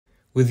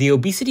With the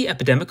obesity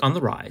epidemic on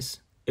the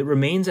rise, it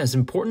remains as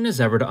important as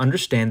ever to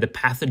understand the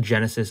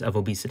pathogenesis of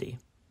obesity.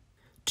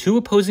 Two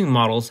opposing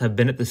models have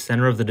been at the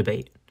center of the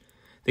debate.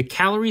 The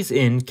calories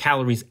in,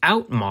 calories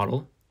out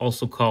model,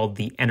 also called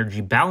the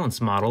energy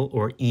balance model,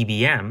 or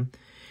EBM,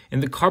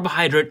 and the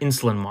carbohydrate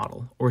insulin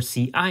model, or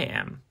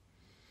CIM.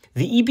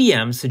 The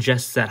EBM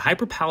suggests that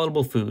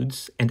hyperpalatable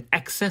foods and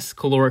excess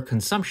caloric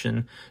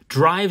consumption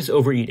drives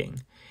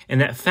overeating, and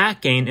that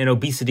fat gain and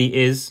obesity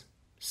is,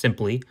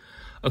 simply,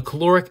 a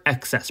caloric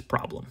excess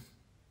problem.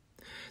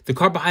 The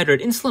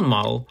carbohydrate insulin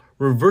model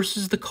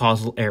reverses the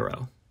causal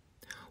arrow.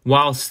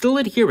 While still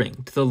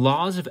adhering to the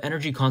laws of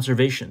energy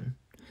conservation,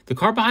 the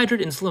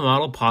carbohydrate insulin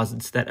model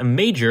posits that a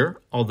major,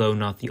 although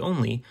not the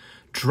only,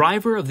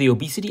 driver of the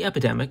obesity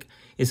epidemic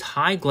is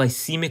high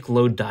glycemic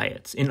load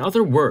diets. In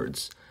other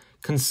words,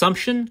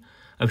 consumption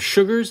of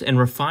sugars and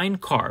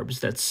refined carbs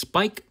that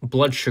spike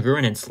blood sugar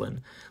and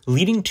insulin,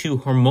 leading to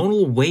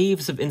hormonal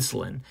waves of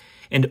insulin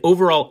and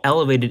overall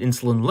elevated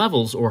insulin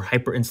levels or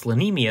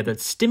hyperinsulinemia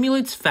that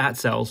stimulates fat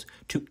cells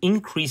to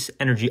increase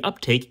energy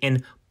uptake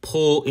and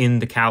pull in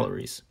the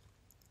calories.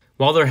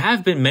 While there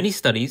have been many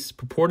studies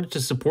purported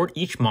to support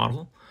each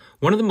model,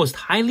 one of the most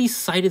highly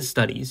cited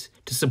studies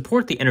to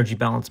support the energy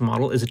balance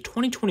model is a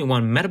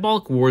 2021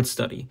 metabolic ward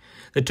study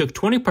that took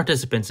 20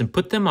 participants and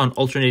put them on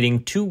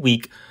alternating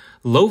 2-week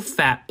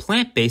low-fat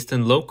plant-based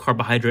and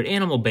low-carbohydrate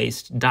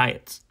animal-based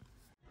diets.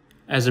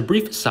 As a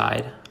brief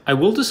aside, I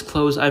will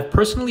disclose I've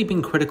personally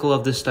been critical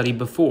of this study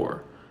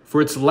before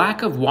for its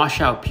lack of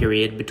washout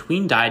period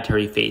between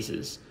dietary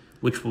phases,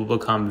 which will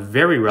become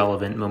very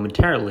relevant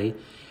momentarily,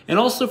 and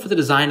also for the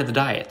design of the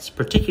diets,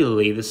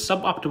 particularly the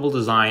suboptimal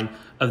design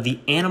of the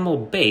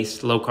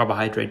animal-based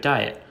low-carbohydrate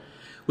diet,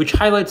 which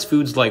highlights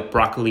foods like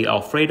broccoli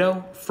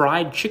Alfredo,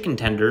 fried chicken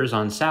tenders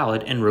on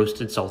salad, and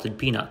roasted salted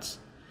peanuts.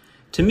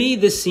 To me,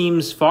 this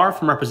seems far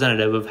from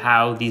representative of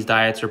how these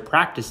diets are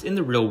practiced in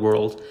the real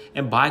world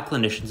and by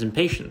clinicians and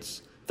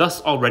patients,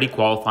 thus already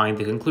qualifying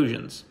the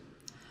conclusions.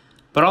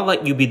 But I'll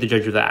let you be the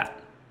judge of that.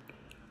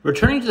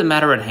 Returning to the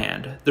matter at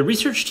hand, the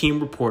research team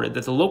reported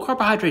that the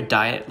low-carbohydrate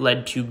diet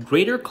led to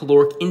greater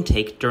caloric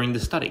intake during the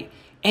study,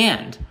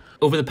 and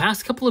over the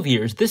past couple of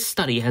years, this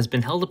study has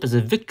been held up as a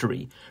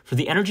victory for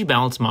the energy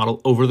balance model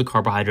over the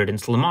carbohydrate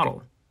insulin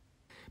model.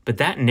 But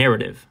that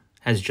narrative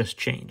has just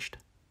changed.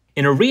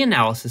 In a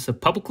reanalysis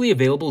of publicly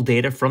available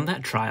data from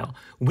that trial,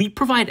 we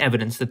provide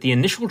evidence that the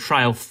initial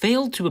trial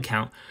failed to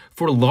account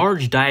for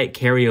large diet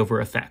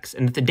carryover effects,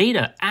 and that the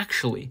data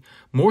actually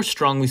more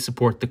strongly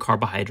support the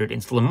carbohydrate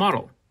insulin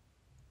model.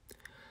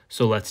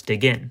 So let's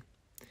dig in.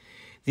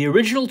 The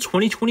original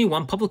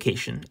 2021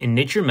 publication in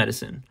Nature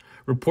Medicine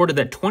reported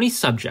that 20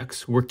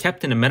 subjects were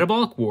kept in a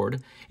metabolic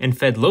ward and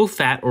fed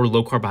low-fat or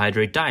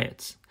low-carbohydrate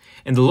diets,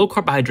 and the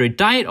low-carbohydrate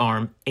diet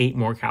arm ate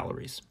more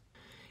calories.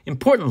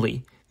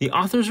 Importantly, the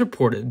authors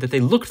reported that they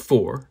looked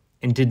for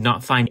and did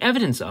not find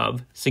evidence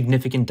of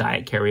significant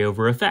diet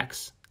carryover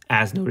effects,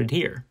 as noted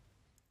here.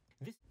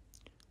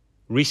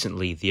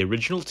 Recently, the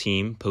original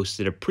team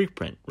posted a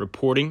preprint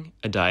reporting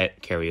a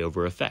diet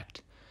carryover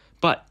effect,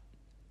 but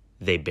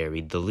they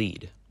buried the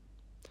lead.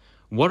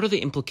 What are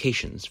the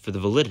implications for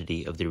the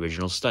validity of the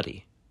original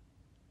study?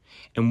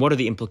 And what are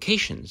the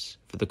implications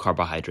for the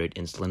carbohydrate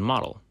insulin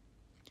model?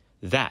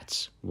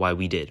 That's why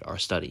we did our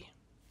study.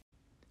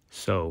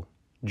 So,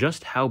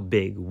 just how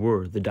big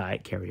were the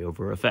diet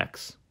carryover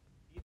effects?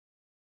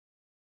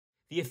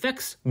 The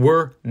effects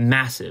were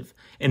massive,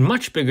 and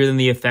much bigger than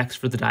the effects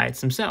for the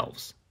diets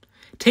themselves.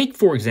 Take,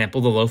 for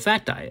example, the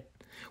low-fat diet.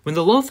 When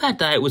the low-fat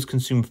diet was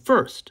consumed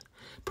first,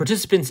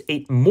 participants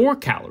ate more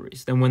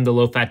calories than when the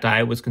low-fat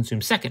diet was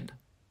consumed second.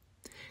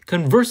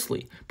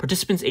 Conversely,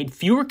 participants ate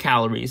fewer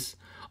calories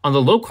on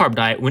the low-carb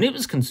diet when it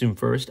was consumed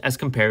first as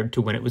compared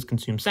to when it was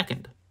consumed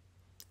second.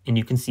 And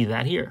you can see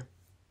that here.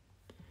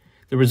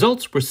 The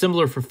results were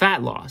similar for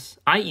fat loss,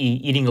 i.e.,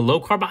 eating a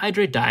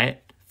low-carbohydrate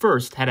diet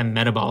first had a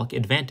metabolic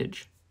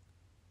advantage.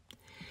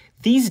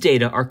 These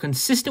data are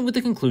consistent with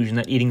the conclusion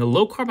that eating a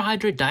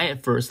low-carbohydrate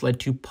diet first led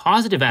to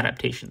positive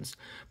adaptations,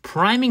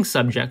 priming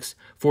subjects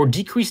for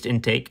decreased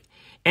intake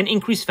and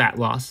increased fat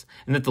loss,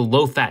 and that the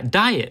low-fat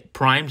diet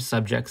primed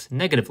subjects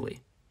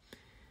negatively.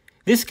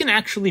 This can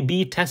actually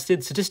be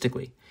tested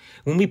statistically.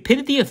 When we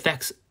pitted the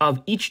effects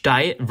of each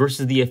diet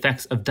versus the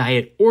effects of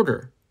diet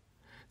order,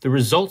 the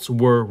results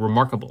were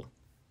remarkable.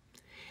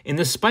 In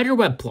the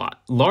spiderweb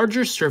plot,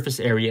 larger surface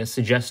area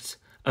suggests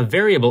a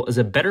variable is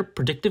a better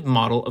predictive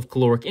model of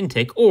caloric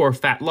intake or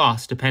fat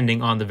loss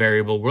depending on the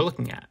variable we're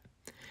looking at.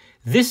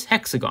 This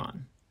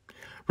hexagon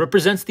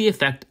represents the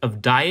effect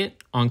of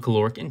diet on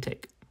caloric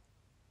intake.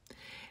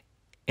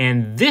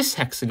 And this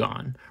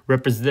hexagon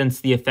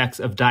represents the effects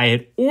of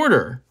diet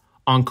order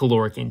on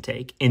caloric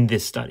intake in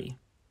this study.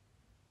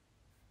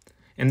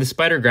 And the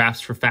spider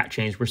graphs for fat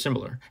change were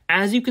similar.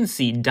 As you can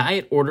see,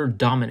 diet order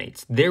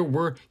dominates. There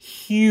were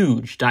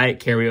huge diet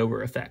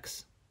carryover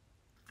effects.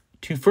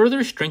 To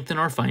further strengthen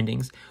our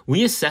findings,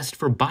 we assessed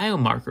for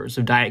biomarkers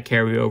of diet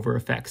carryover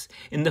effects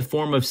in the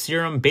form of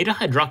serum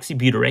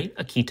beta-hydroxybutyrate,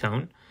 a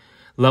ketone,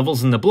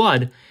 levels in the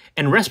blood,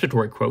 and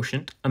respiratory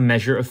quotient, a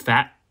measure of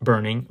fat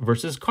burning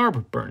versus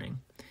carb burning.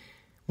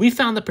 We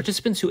found that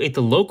participants who ate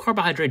the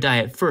low-carbohydrate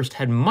diet first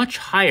had much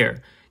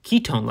higher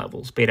ketone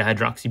levels,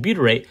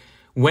 beta-hydroxybutyrate,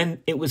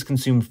 when it was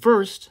consumed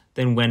first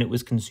than when it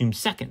was consumed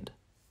second.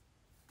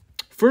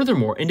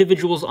 Furthermore,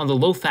 individuals on the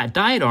low-fat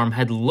diet arm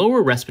had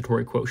lower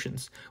respiratory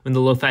quotients when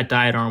the low-fat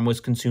diet arm was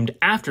consumed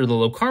after the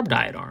low-carb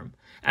diet arm,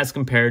 as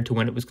compared to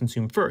when it was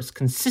consumed first,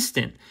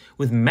 consistent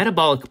with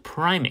metabolic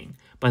priming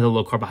by the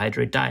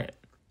low-carbohydrate diet.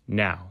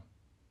 Now,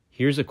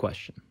 here's a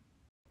question.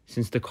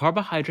 Since the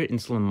carbohydrate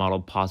insulin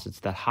model posits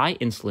that high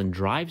insulin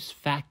drives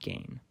fat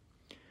gain,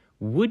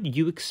 would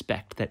you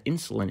expect that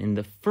insulin in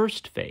the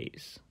first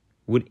phase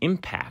would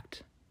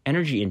impact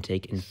energy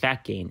intake and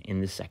fat gain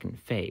in the second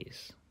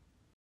phase?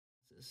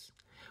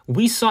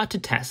 We sought to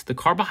test the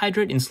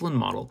carbohydrate insulin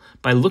model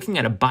by looking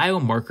at a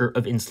biomarker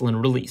of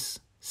insulin release,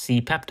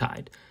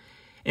 C-peptide,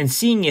 and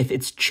seeing if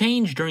its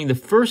change during the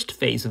first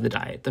phase of the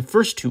diet, the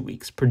first 2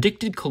 weeks,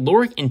 predicted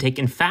caloric intake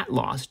and fat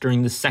loss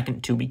during the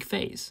second 2-week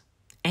phase.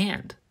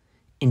 And,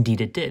 indeed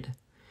it did.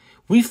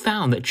 We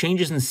found that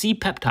changes in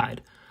C-peptide,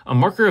 a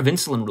marker of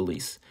insulin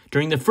release,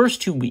 during the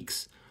first 2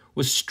 weeks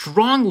was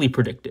strongly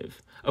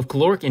predictive of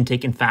caloric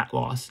intake and fat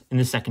loss in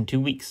the second 2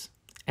 weeks,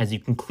 as you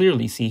can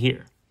clearly see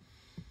here.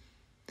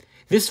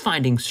 This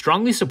finding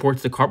strongly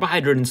supports the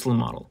carbohydrate insulin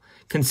model,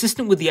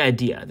 consistent with the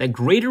idea that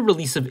greater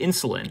release of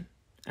insulin,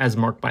 as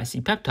marked by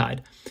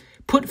C-peptide,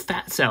 put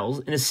fat cells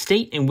in a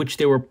state in which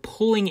they were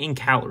pulling in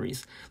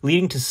calories,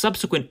 leading to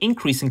subsequent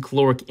increase in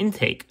caloric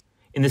intake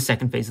in the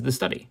second phase of the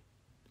study.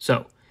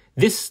 So,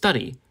 this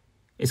study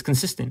is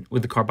consistent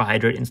with the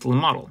carbohydrate insulin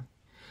model.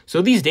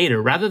 So these data,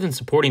 rather than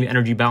supporting the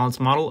energy balance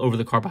model over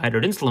the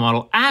carbohydrate insulin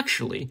model,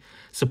 actually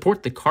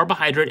support the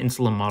carbohydrate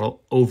insulin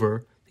model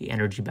over the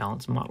energy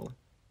balance model.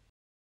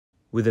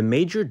 With a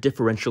major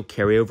differential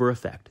carryover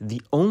effect,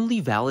 the only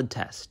valid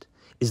test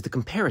is the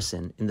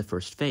comparison in the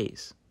first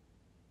phase.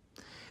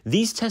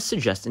 These tests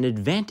suggest an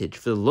advantage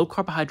for the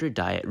low-carbohydrate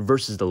diet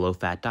versus the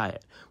low-fat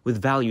diet,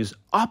 with values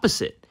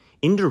opposite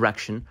in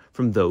direction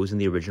from those in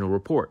the original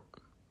report.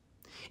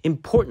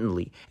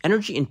 Importantly,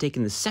 energy intake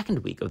in the second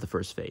week of the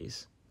first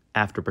phase,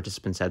 after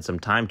participants had some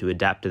time to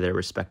adapt to their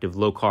respective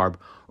low-carb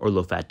or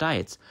low-fat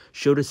diets,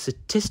 showed a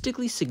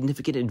statistically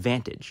significant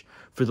advantage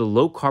for the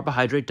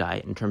low-carbohydrate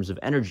diet in terms of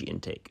energy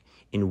intake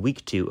in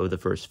week 2 of the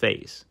first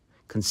phase,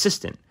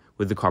 consistent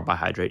with the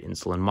carbohydrate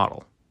insulin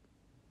model.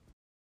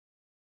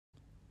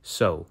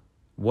 So,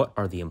 what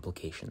are the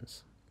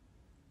implications?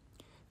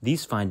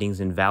 These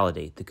findings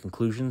invalidate the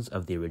conclusions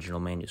of the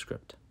original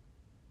manuscript.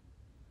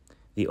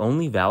 The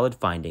only valid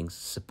findings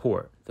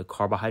support the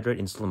carbohydrate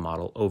insulin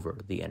model over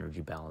the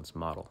energy balance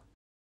model.